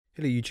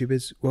Hello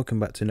YouTubers,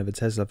 welcome back to another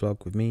Tesla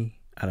vlog with me,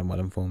 Adam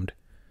Well-Informed.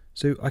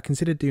 So I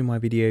considered doing my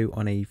video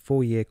on a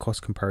 4-year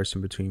cost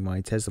comparison between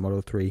my Tesla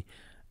Model 3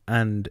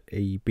 and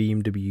a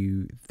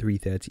BMW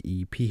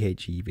 330e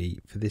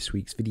PHEV for this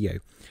week's video,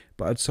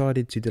 but I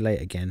decided to delay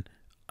it again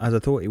as I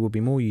thought it would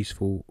be more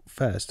useful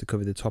first to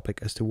cover the topic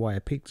as to why I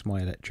picked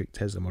my electric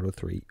Tesla Model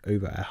 3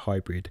 over a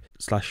hybrid /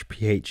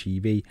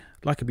 PHEV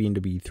like a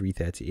BMW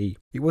 330e.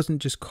 It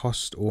wasn't just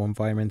cost or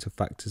environmental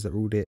factors that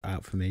ruled it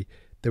out for me.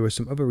 There were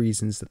some other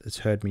reasons that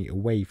deterred me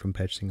away from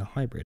purchasing a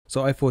hybrid.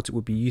 So I thought it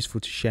would be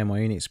useful to share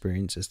my own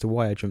experience as to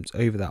why I jumped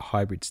over that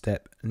hybrid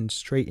step and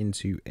straight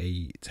into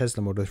a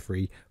Tesla Model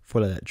 3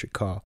 full electric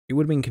car. It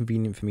would have been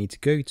convenient for me to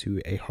go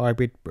to a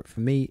hybrid, but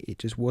for me it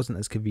just wasn't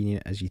as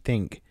convenient as you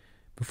think.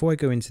 Before I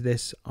go into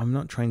this, I'm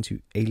not trying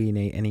to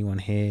alienate anyone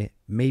here.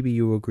 Maybe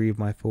you'll agree with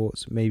my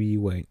thoughts, maybe you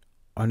won't.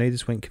 I know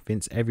this won't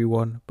convince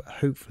everyone, but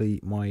hopefully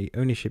my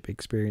ownership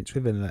experience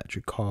with an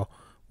electric car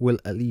will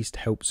at least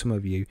help some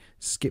of you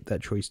skip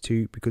that choice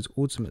too, because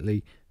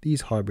ultimately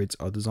these hybrids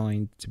are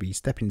designed to be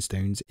stepping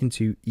stones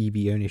into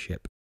EV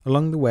ownership.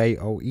 Along the way,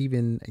 I'll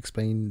even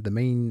explain the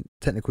main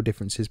technical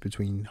differences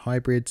between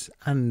hybrids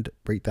and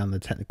break down the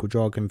technical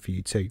jargon for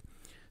you too.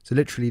 So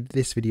literally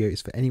this video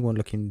is for anyone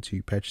looking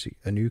to purchase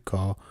a new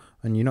car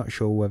and you're not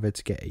sure whether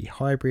to get a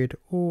hybrid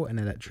or an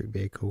electric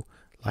vehicle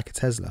like a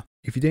Tesla.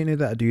 If you don't know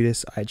that I do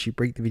this, I actually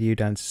break the video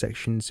down to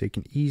sections so you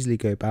can easily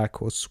go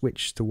back or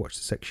switch to watch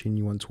the section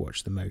you want to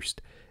watch the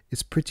most.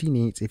 It's pretty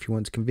neat if you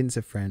want to convince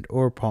a friend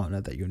or a partner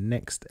that your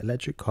next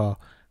electric car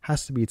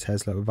has to be a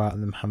Tesla without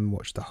them having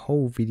watched the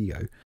whole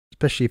video,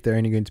 especially if they're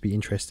only going to be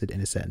interested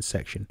in a certain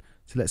section.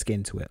 So let's get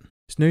into it.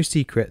 It's no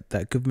secret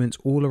that governments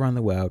all around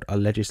the world are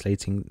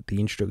legislating the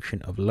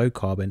introduction of low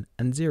carbon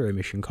and zero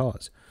emission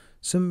cars.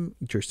 Some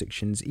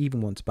jurisdictions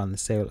even want to ban the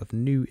sale of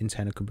new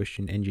internal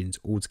combustion engines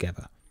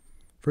altogether.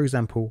 For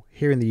example,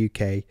 here in the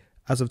UK,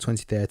 as of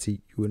 2030,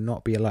 you will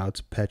not be allowed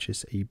to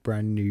purchase a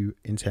brand new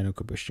internal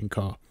combustion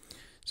car.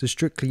 So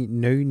strictly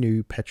no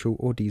new petrol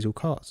or diesel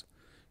cars.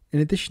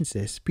 In addition to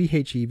this,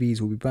 PHEVs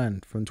will be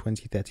banned from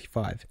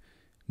 2035.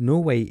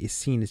 Norway is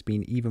seen as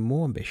being even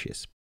more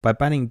ambitious by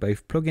banning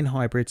both plug-in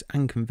hybrids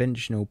and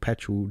conventional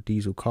petrol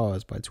diesel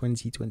cars by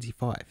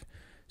 2025.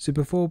 So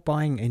before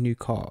buying a new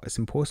car, it's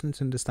important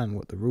to understand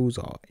what the rules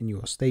are in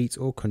your state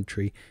or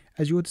country,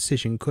 as your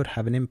decision could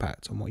have an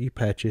impact on what you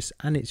purchase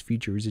and its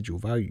future residual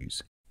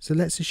values. So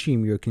let's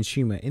assume you're a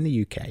consumer in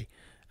the UK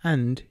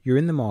and you're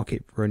in the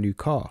market for a new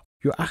car.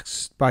 You're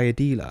asked by a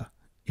dealer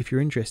if you're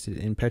interested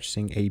in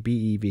purchasing a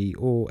BEV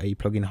or a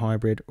plug-in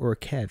hybrid or a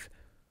KEV.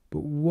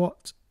 But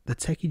what the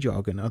techie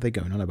jargon are they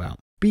going on about?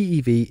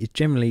 BEV is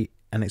generally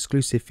an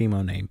exclusive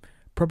female name,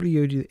 probably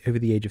over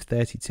the age of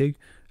 32.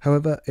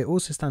 However, it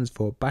also stands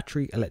for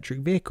battery electric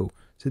vehicle.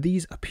 So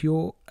these are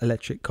pure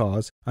electric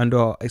cars and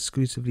are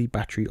exclusively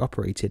battery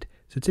operated.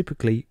 So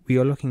typically we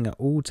are looking at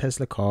all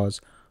Tesla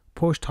cars,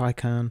 Porsche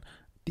Taycan,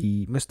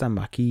 the Mustang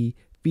Mach-E,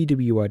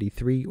 VW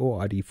ID3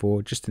 or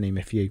ID4, just to name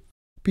a few.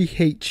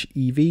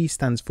 PHEV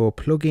stands for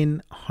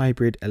plug-in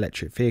hybrid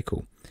electric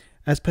vehicle.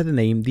 As per the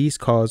name, these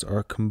cars are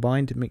a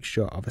combined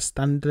mixture of a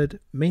standard,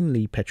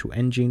 mainly petrol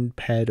engine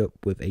paired up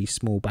with a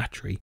small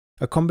battery.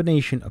 A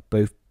combination of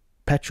both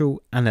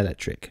petrol and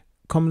electric.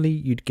 Commonly,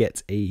 you'd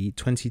get a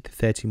 20 to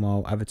 30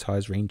 mile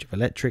advertised range of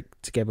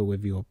electric together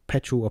with your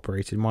petrol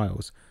operated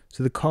miles.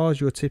 So the cars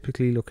you're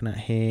typically looking at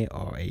here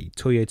are a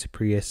Toyota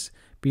Prius,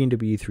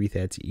 BMW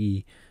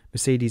 330e,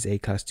 Mercedes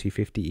A-Class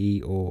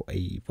 250e or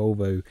a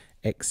Volvo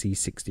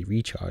XC60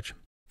 Recharge.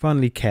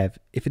 Finally, KEV.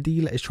 If a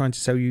dealer is trying to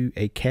sell you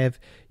a KEV,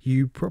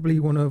 you probably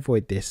want to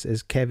avoid this,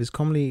 as KEV is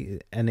commonly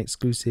an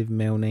exclusive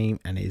male name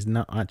and it is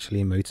not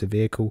actually a motor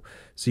vehicle,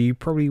 so you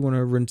probably want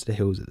to run to the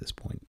hills at this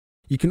point.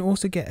 You can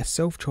also get a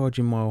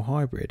self-charging mild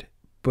hybrid,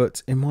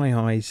 but in my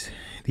eyes,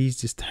 these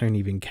just don't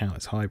even count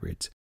as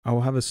hybrids. I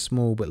will have a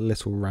small but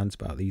little rant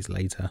about these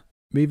later.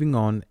 Moving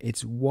on,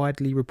 it's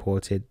widely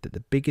reported that the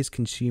biggest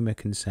consumer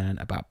concern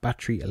about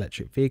battery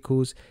electric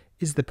vehicles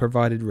is the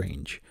provided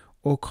range,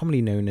 or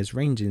commonly known as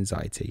range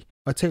anxiety.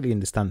 I totally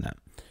understand that.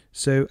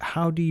 So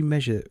how do you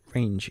measure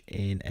range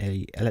in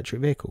an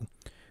electric vehicle?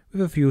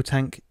 With a fuel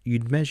tank,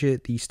 you'd measure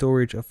the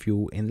storage of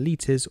fuel in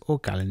litres or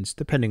gallons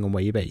depending on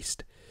where you're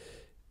based.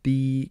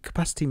 The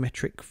capacity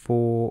metric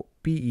for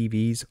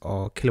BEVs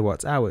are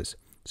kilowatt hours.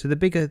 So the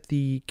bigger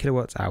the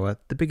kilowatt hour,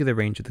 the bigger the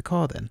range of the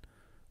car then.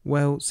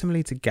 Well,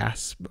 similarly to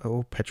gas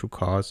or petrol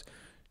cars,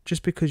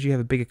 just because you have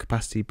a bigger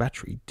capacity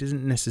battery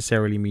doesn't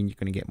necessarily mean you're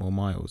going to get more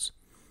miles.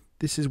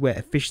 This is where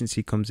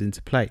efficiency comes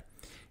into play.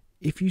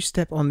 If you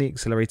step on the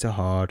accelerator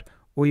hard,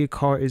 or your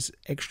car is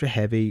extra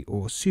heavy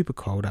or super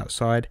cold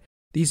outside,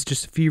 these are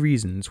just a few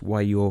reasons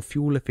why your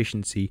fuel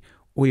efficiency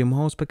or your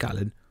miles per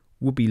gallon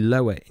will be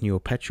lower in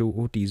your petrol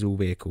or diesel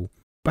vehicle.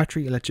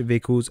 Battery electric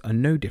vehicles are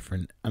no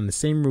different, and the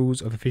same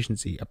rules of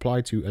efficiency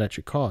apply to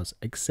electric cars,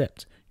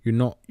 except you're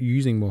not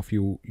using more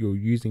fuel, you're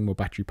using more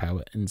battery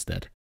power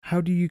instead. How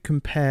do you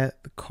compare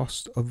the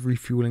cost of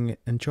refueling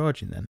and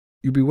charging then?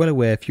 You'll be well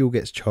aware fuel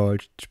gets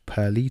charged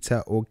per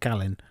litre or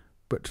gallon,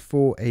 but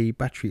for a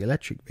battery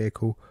electric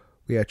vehicle,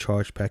 we are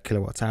charged per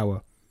kilowatt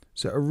hour.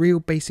 So a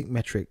real basic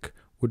metric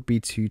would be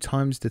to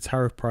times the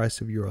tariff price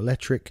of your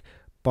electric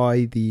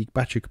by the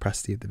battery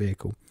capacity of the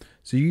vehicle.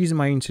 So using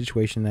my own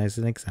situation as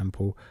an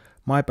example,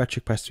 my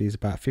battery capacity is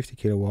about 50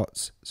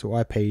 kilowatts, so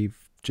I pay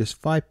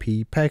just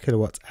 5p per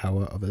kilowatt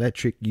hour of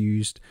electric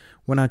used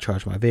when I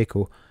charge my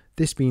vehicle.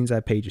 This means I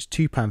pay just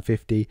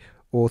 £2.50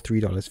 or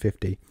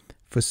 $3.50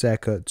 for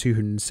circa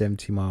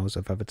 270 miles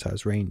of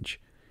advertised range.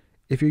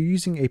 If you're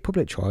using a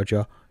public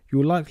charger, you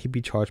will likely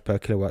be charged per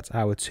kilowatt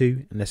hour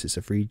too, unless it's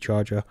a free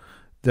charger,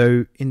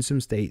 though in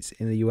some states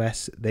in the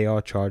US they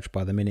are charged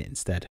by the minute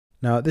instead.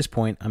 Now at this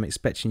point I'm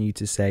expecting you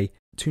to say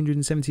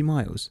 270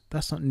 miles,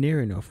 that's not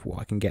near enough what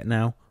I can get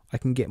now. I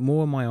can get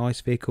more in my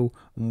ICE vehicle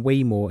and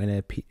way more in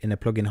a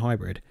plug-in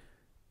hybrid,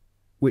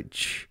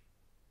 which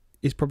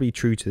is probably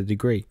true to the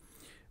degree.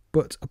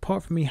 But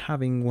apart from me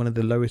having one of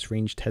the lowest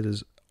range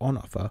Teslas on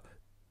offer,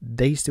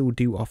 they still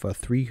do offer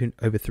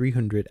over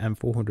 300 and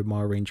 400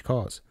 mile range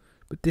cars.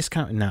 But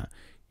discounting that,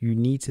 you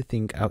need to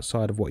think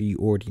outside of what you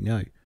already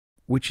know,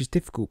 which is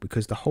difficult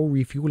because the whole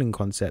refueling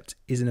concept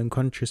is an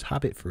unconscious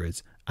habit for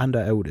us and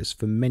our elders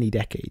for many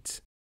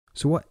decades.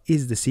 So what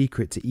is the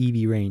secret to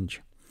EV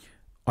range?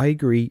 I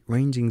agree,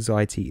 range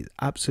anxiety is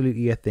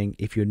absolutely a thing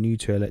if you're new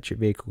to electric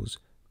vehicles,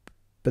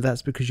 but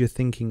that's because you're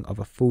thinking of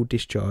a full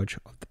discharge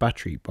of the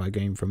battery by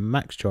going from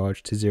max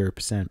charge to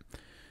 0%.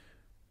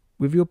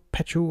 With your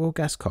petrol or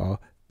gas car,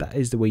 that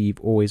is the way you've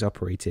always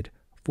operated.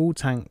 Full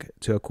tank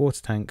to a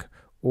quarter tank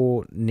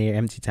or near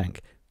empty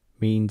tank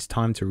means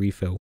time to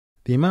refill.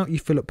 The amount you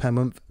fill up per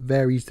month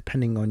varies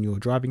depending on your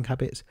driving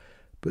habits,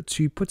 but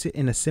to put it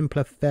in a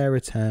simpler, fairer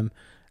term,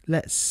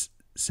 let's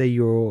say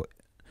you're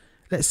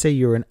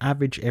an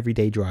average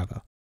everyday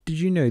driver. Did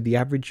you know the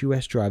average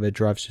US driver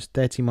drives just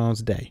 30 miles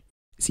a day?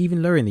 It's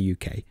even lower in the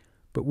UK,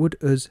 but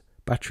would us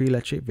battery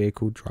electric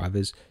vehicle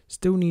drivers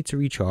still need to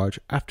recharge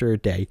after a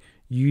day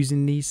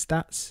using these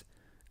stats?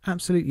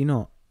 Absolutely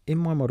not. In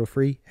my Model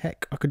 3,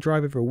 heck, I could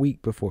drive over a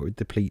week before it would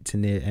deplete to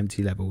near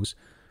empty levels,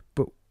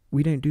 but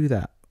we don't do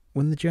that.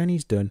 When the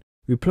journey's done,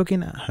 we plug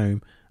in at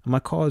home and my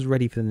car is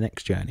ready for the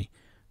next journey.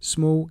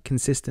 Small,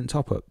 consistent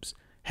top-ups.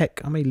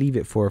 Heck, I may leave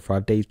it 4 or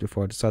 5 days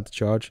before I decide to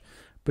charge,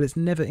 but it's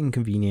never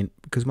inconvenient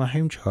because my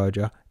home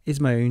charger is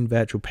my own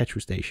virtual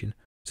petrol station.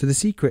 So the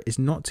secret is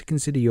not to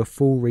consider your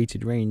full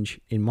rated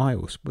range in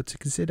miles, but to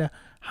consider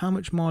how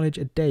much mileage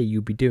a day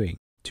you'll be doing.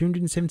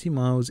 270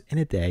 miles in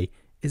a day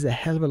is a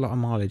hell of a lot of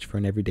mileage for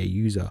an everyday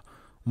user.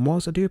 And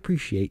whilst I do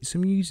appreciate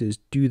some users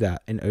do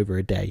that in over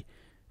a day,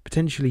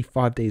 potentially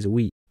 5 days a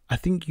week, I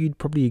think you'd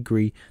probably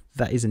agree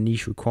that is a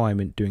niche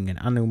requirement doing an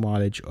annual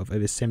mileage of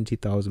over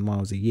 70,000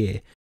 miles a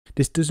year.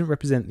 This doesn't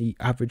represent the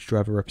average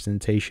driver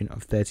representation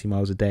of 30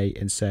 miles a day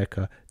and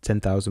circa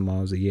 10,000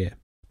 miles a year.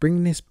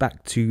 Bringing this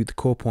back to the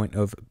core point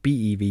of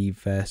BEV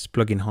versus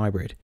plug-in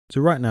hybrid. So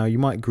right now you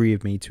might agree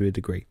with me to a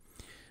degree.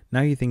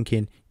 Now you're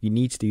thinking you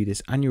need to do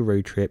this annual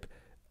road trip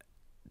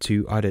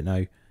to, I don't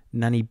know,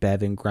 Nanny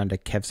Bev and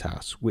Granda Kev's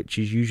house, which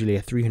is usually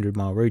a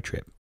 300-mile road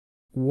trip.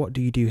 What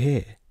do you do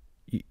here?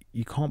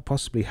 You can't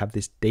possibly have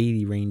this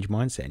daily range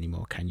mindset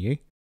anymore, can you?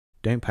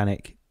 Don't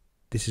panic.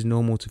 This is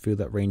normal to feel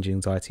that range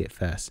anxiety at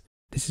first.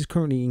 This is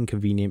currently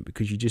inconvenient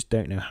because you just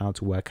don't know how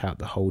to work out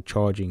the whole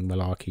charging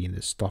malarkey and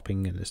the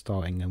stopping and the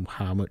starting and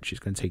how much it's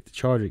going to take to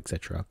charge,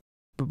 etc.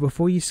 But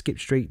before you skip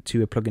straight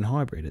to a plug-in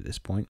hybrid at this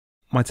point,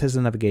 my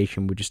Tesla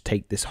navigation will just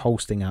take this whole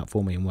thing out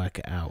for me and work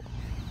it out.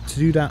 To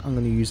do that, I'm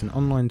going to use an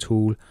online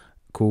tool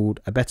called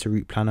a Better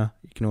Route Planner.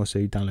 You can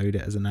also download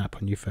it as an app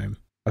on your phone.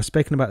 I've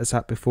spoken about this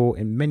app before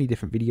in many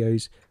different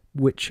videos,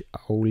 which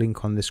I'll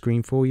link on the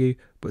screen for you.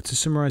 But to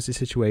summarize the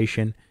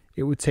situation,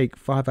 it would take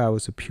 5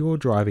 hours of pure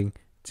driving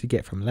to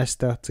get from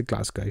Leicester to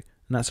Glasgow, and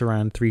that's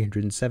around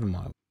 307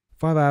 miles.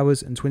 5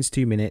 hours and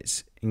 22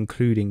 minutes,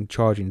 including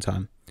charging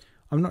time.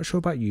 I'm not sure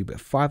about you, but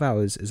 5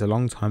 hours is a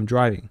long time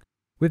driving.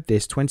 With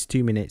this,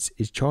 22 minutes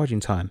is charging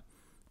time.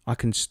 I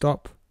can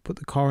stop, put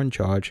the car on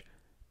charge,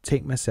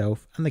 take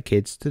myself and the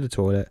kids to the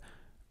toilet,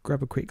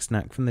 grab a quick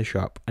snack from the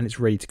shop, and it's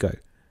ready to go.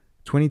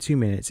 22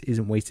 minutes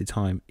isn't wasted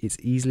time, it's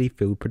easily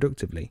filled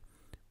productively.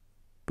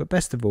 But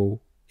best of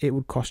all, it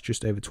would cost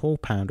just over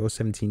 £12 or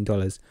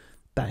 $17.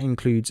 That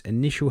includes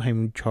initial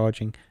home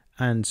charging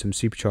and some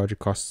supercharger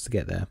costs to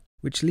get there.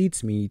 Which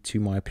leads me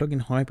to my plug-in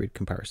hybrid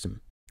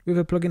comparison. With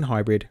a plug-in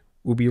hybrid,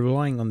 we'll be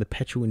relying on the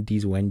petrol and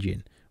diesel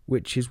engine,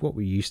 which is what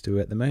we're used to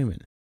at the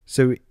moment.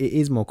 So it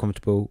is more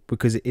comfortable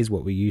because it is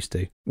what we're used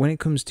to. When it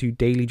comes to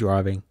daily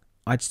driving,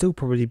 I'd still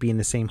probably be in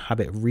the same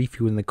habit of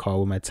refueling the car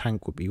when my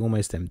tank would be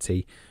almost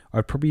empty.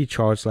 I'd probably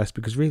charge less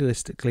because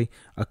realistically,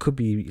 I could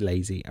be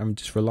lazy and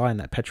just rely on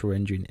that petrol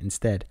engine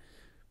instead.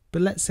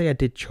 But let's say I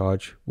did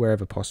charge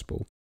wherever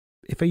possible.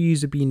 If I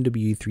use a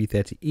BMW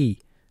 330e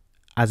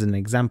as an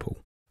example,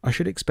 I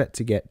should expect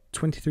to get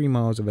 23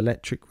 miles of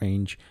electric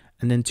range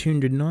and then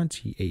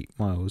 298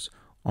 miles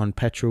on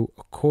petrol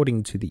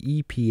according to the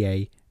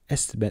EPA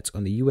estimates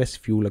on the US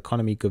Fuel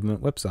Economy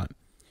Government website.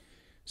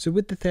 So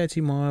with the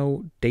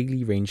 30-mile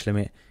daily range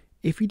limit,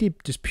 if we did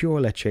just pure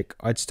electric,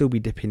 I'd still be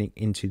dipping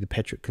into the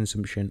petrol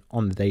consumption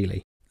on the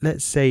daily.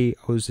 let's say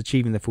I was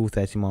achieving the full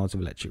 30 miles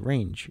of electric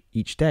range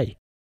each day.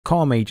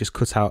 Car may just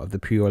cut out of the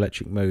pure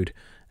electric mode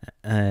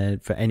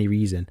for any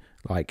reason,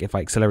 like if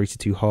I accelerated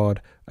too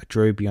hard, I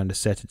drove beyond a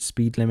certain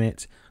speed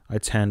limit, I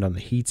turned on the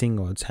heating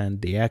or I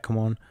turned the aircon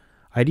on.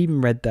 I'd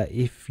even read that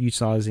if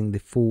utilising the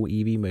full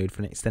EV mode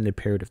for an extended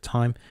period of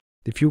time,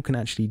 the fuel can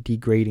actually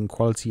degrade in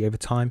quality over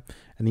time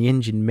and the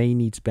engine may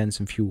need to burn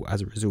some fuel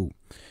as a result.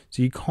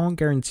 So you can't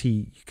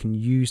guarantee you can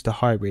use the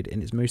hybrid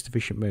in its most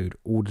efficient mode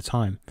all the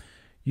time.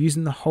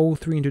 Using the whole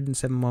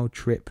 307 mile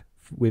trip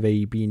with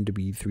a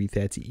BMW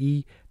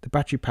 330e, the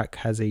battery pack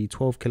has a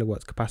 12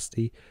 kilowatts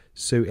capacity,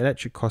 so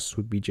electric costs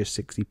would be just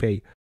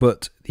 60p.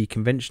 But the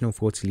conventional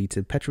 40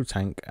 litre petrol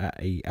tank at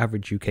an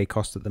average UK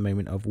cost at the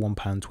moment of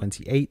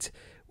 £1.28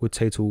 would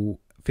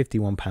total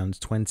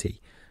 £51.20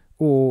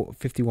 or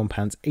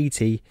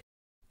 £51.80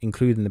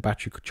 including the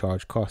battery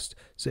charge cost.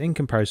 So in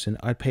comparison,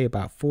 I'd pay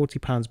about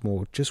 £40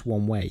 more just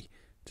one way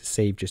to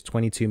save just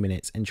 22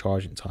 minutes in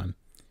charging time.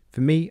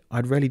 For me,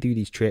 I'd rarely do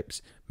these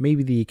trips,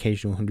 maybe the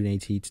occasional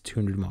 180 to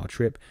 200 mile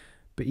trip,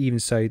 but even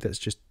so, that's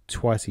just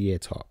twice a year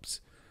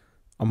tops.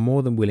 I'm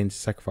more than willing to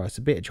sacrifice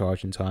a bit of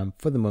charging time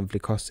for the monthly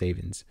cost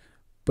savings,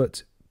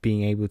 but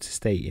being able to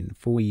stay in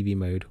full EV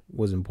mode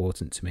was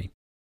important to me.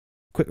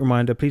 Quick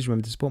reminder, please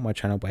remember to support my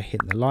channel by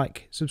hitting the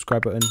like,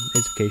 subscribe button,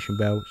 notification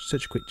bell.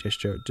 Such a quick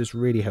gesture just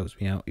really helps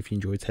me out if you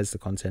enjoy Tesla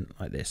content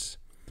like this.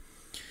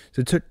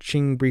 So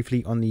touching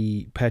briefly on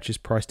the purchase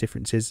price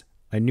differences,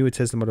 I knew a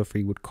Tesla Model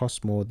 3 would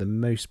cost more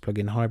than most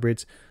plug-in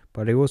hybrids,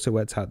 but I also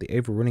worked out the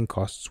overall running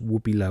costs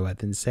would be lower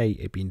than, say,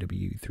 a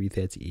BMW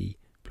 330e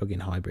plug-in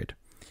hybrid,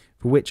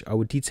 for which I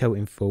will detail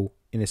in full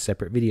in a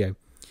separate video.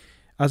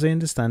 As I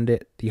understand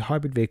it, the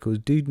hybrid vehicles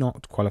do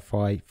not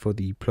qualify for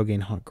the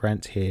plug-in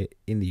grant here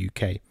in the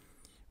UK,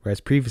 whereas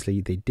previously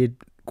they did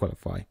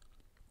qualify.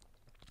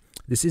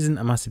 This isn't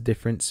a massive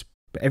difference,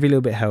 but every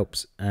little bit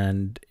helps,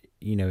 and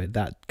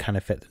that can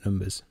affect the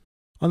numbers.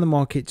 On the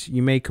market,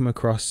 you may come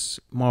across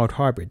mild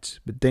hybrids,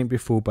 but don't be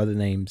fooled by the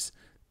names.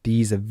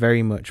 These are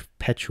very much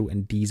petrol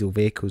and diesel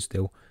vehicles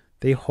still.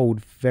 They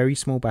hold very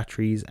small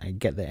batteries and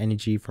get their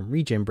energy from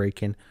regen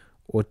braking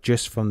or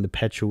just from the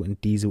petrol and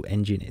diesel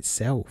engine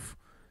itself.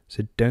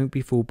 So don't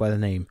be fooled by the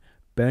name.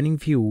 Burning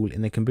fuel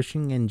in the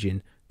combustion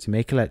engine to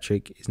make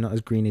electric is not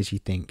as green as you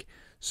think.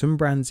 Some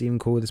brands even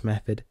call this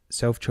method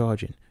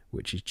self-charging,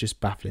 which is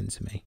just baffling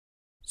to me.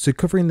 So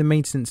covering the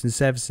maintenance and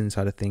servicing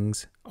side of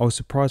things, I was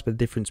surprised by the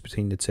difference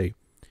between the two.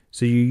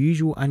 So your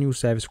usual annual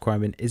service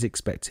requirement is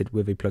expected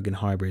with a plug-in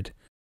hybrid.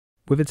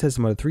 With a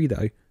Tesla Model 3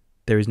 though,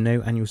 there is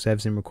no annual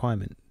servicing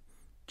requirement.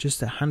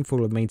 Just a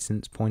handful of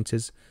maintenance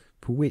pointers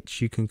for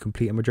which you can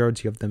complete a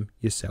majority of them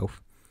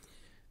yourself.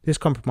 This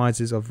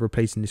compromises of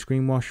replacing the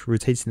screen wash,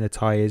 rotating the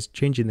tyres,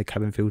 changing the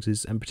cabin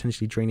filters and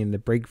potentially draining the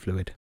brake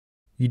fluid.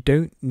 You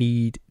don't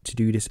need to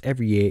do this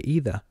every year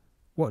either.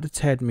 What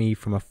deterred me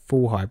from a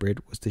full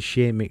hybrid was the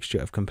sheer mixture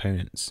of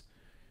components.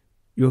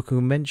 Your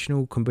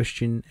conventional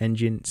combustion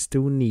engine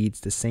still needs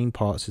the same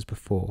parts as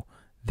before.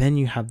 Then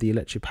you have the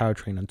electric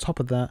powertrain on top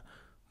of that.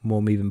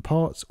 More moving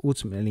parts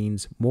ultimately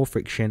means more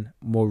friction,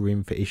 more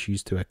room for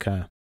issues to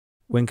occur.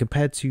 When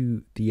compared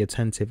to the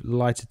alternative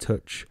lighter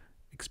touch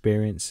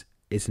experience,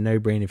 it's a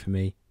no-brainer for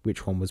me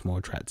which one was more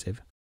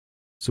attractive.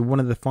 So one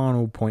of the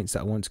final points that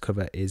I want to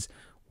cover is,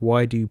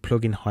 why do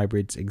plug-in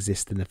hybrids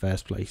exist in the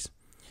first place?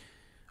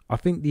 I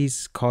think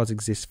these cars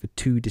exist for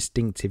two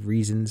distinctive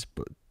reasons,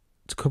 but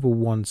to cover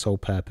one sole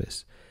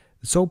purpose.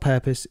 The sole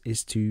purpose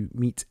is to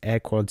meet air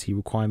quality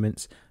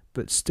requirements,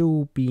 but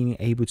still being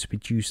able to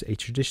produce a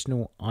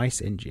traditional ICE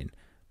engine.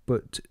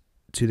 But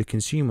to the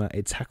consumer,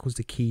 it tackles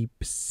the key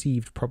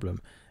perceived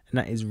problem, and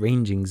that is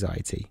range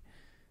anxiety.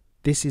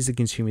 This is the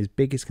consumer's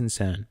biggest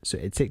concern, so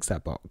it ticks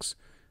that box.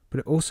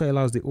 But it also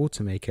allows the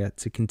automaker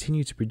to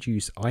continue to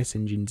produce ICE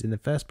engines in the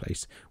first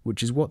place,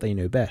 which is what they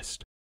know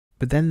best.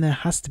 But then there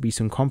has to be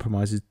some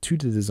compromises to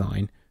the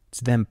design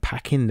to then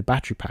pack in the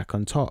battery pack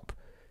on top.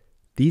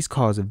 These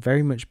cars are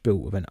very much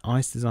built with an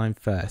ICE design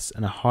first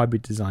and a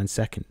hybrid design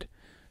second,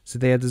 so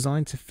they are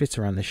designed to fit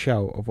around the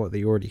shell of what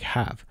they already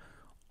have.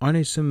 I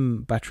know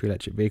some battery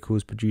electric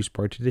vehicles produced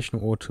by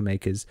traditional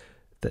automakers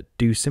that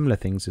do similar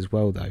things as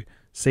well though,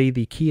 say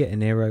the Kia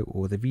Niro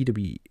or the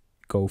VW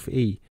Golf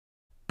E.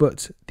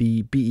 But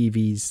the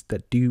BEVs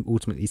that do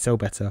ultimately sell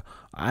better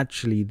are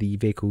actually the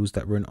vehicles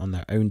that run on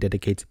their own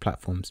dedicated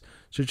platforms,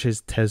 such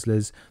as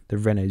Tesla's, the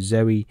Renault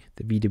Zoe,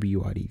 the VW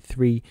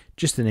ID3,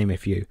 just to name a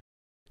few.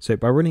 So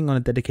by running on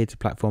a dedicated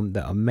platform,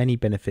 there are many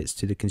benefits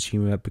to the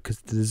consumer because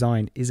the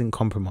design isn't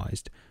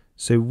compromised.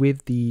 So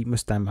with the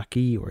Mustang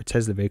Mach-E or a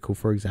Tesla vehicle,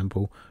 for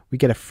example, we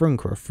get a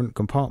frunk or a front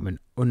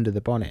compartment under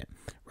the bonnet,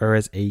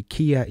 whereas a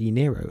Kia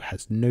e-Niro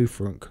has no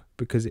frunk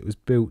because it was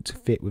built to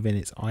fit within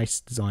its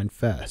ICE design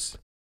first.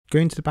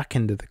 Going to the back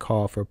end of the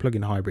car for a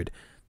plug-in hybrid,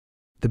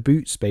 the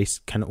boot space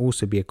can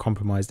also be a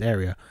compromised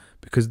area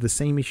because of the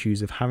same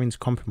issues of having to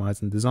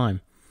compromise in design.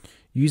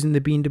 Using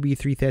the BMW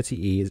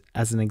 330e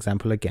as an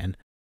example again,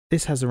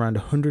 this has around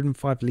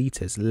 105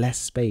 litres less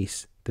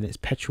space than its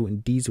petrol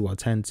and diesel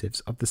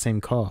alternatives of the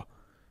same car.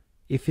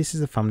 If this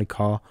is a family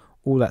car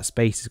all that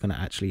space is going to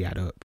actually add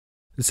up.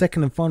 The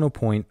second and final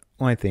point,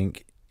 I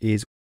think,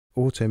 is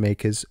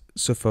automakers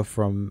suffer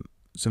from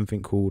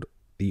something called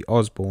the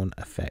Osborne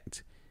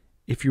effect.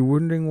 If you're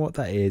wondering what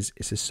that is,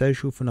 it's a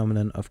social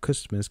phenomenon of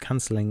customers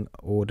cancelling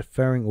or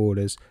deferring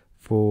orders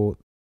for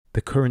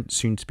the current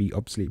soon-to-be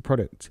obsolete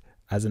product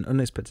as an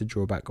unexpected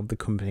drawback of the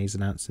company's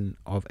announcement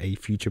of a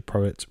future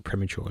product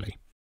prematurely.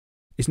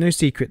 It's no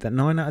secret that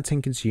 9 out of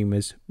 10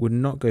 consumers would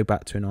not go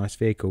back to an ICE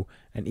vehicle,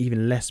 and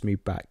even less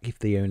move back if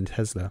they own a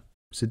Tesla.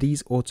 So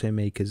these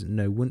automakers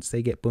know once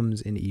they get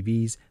bums in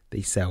EVs,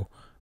 they sell.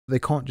 They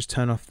can't just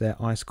turn off their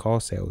ICE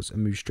car sales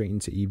and move straight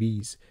into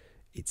EVs.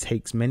 It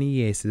takes many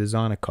years to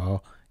design a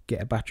car,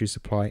 get a battery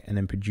supply, and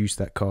then produce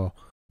that car.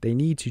 They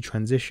need to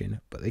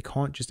transition, but they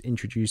can't just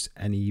introduce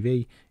an EV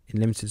in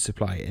limited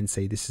supply and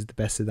say this is the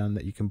best sedan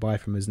that you can buy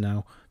from us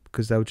now,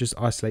 because they'll just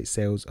isolate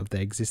sales of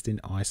their existing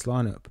ICE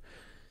lineup.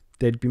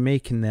 They'd be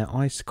making their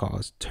ICE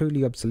cars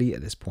totally obsolete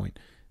at this point,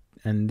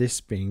 and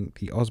this being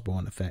the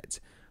Osborne effect.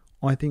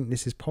 I think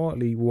this is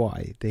partly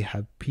why they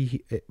have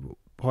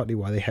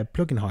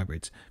plug-in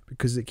hybrids,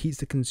 because it keeps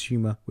the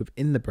consumer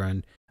within the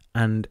brand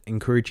and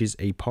encourages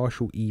a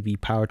partial EV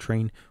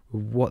powertrain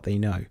with what they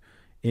know,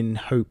 in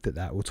hope that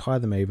that will tie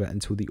them over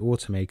until the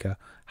automaker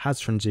has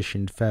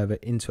transitioned further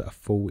into a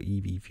full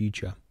EV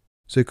future.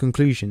 So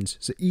conclusions.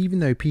 So even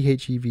though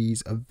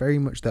PHEVs are very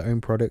much their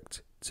own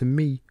product, to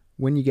me,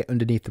 when you get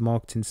underneath the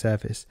marketing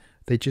surface,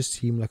 they just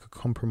seem like a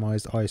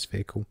compromised ICE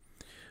vehicle.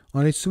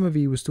 I know some of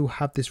you will still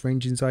have this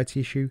range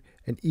anxiety issue,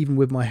 and even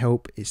with my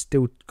help, it's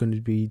still going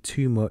to be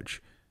too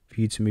much for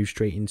you to move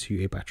straight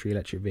into a battery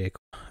electric vehicle.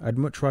 I'd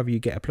much rather you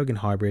get a plug-in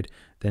hybrid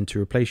than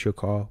to replace your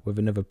car with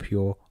another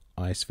pure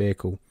ICE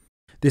vehicle.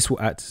 This will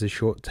act as a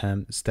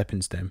short-term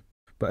stepping stone,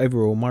 but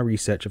overall my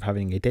research of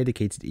having a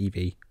dedicated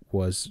EV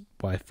was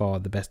by far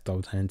the best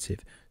alternative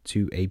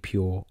to a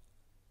pure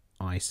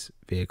ICE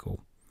vehicle.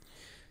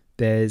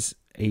 There's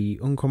a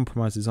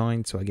uncompromised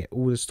design, so I get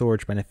all the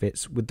storage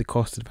benefits with the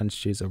cost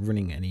advantages of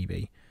running an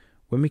EV.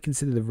 When we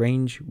consider the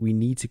range, we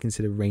need to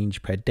consider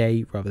range per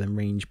day rather than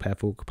range per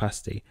full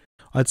capacity.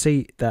 I'd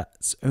say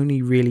that's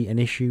only really an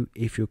issue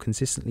if you're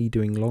consistently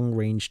doing long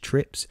range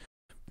trips.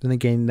 Then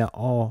again, there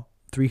are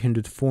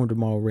 300 to 400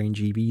 mile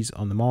range EVs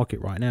on the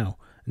market right now,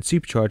 and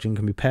supercharging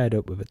can be paired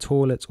up with a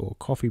toilet or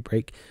a coffee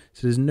break,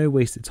 so there's no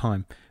wasted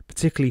time.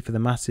 Particularly for the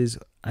masses,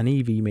 an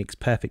EV makes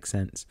perfect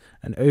sense,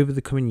 and over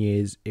the coming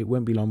years it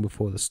won't be long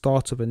before the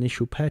start of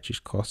initial purchase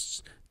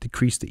costs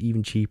decrease to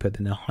even cheaper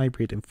than the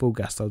hybrid and full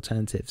gas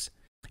alternatives.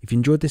 If you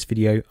enjoyed this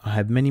video, I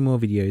have many more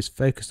videos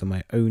focused on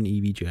my own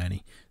EV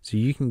journey, so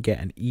you can get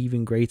an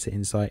even greater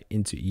insight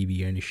into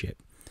EV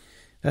ownership.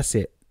 That's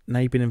it. Now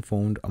you've been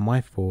informed on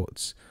my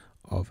thoughts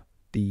of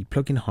the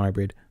plug-in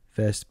hybrid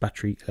versus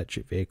battery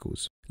electric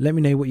vehicles. Let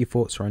me know what your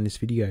thoughts are on this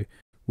video.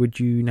 Would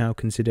you now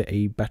consider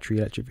a battery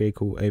electric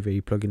vehicle over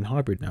a plug-in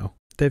hybrid now?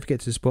 Don't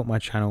forget to support my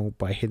channel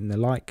by hitting the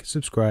like,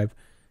 subscribe,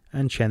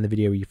 and sharing the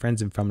video with your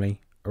friends and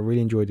family. I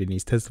really enjoy doing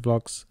these Tesla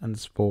vlogs, and the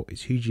support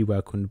is hugely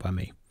welcomed by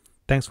me.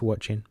 Thanks for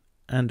watching,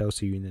 and I'll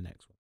see you in the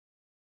next one.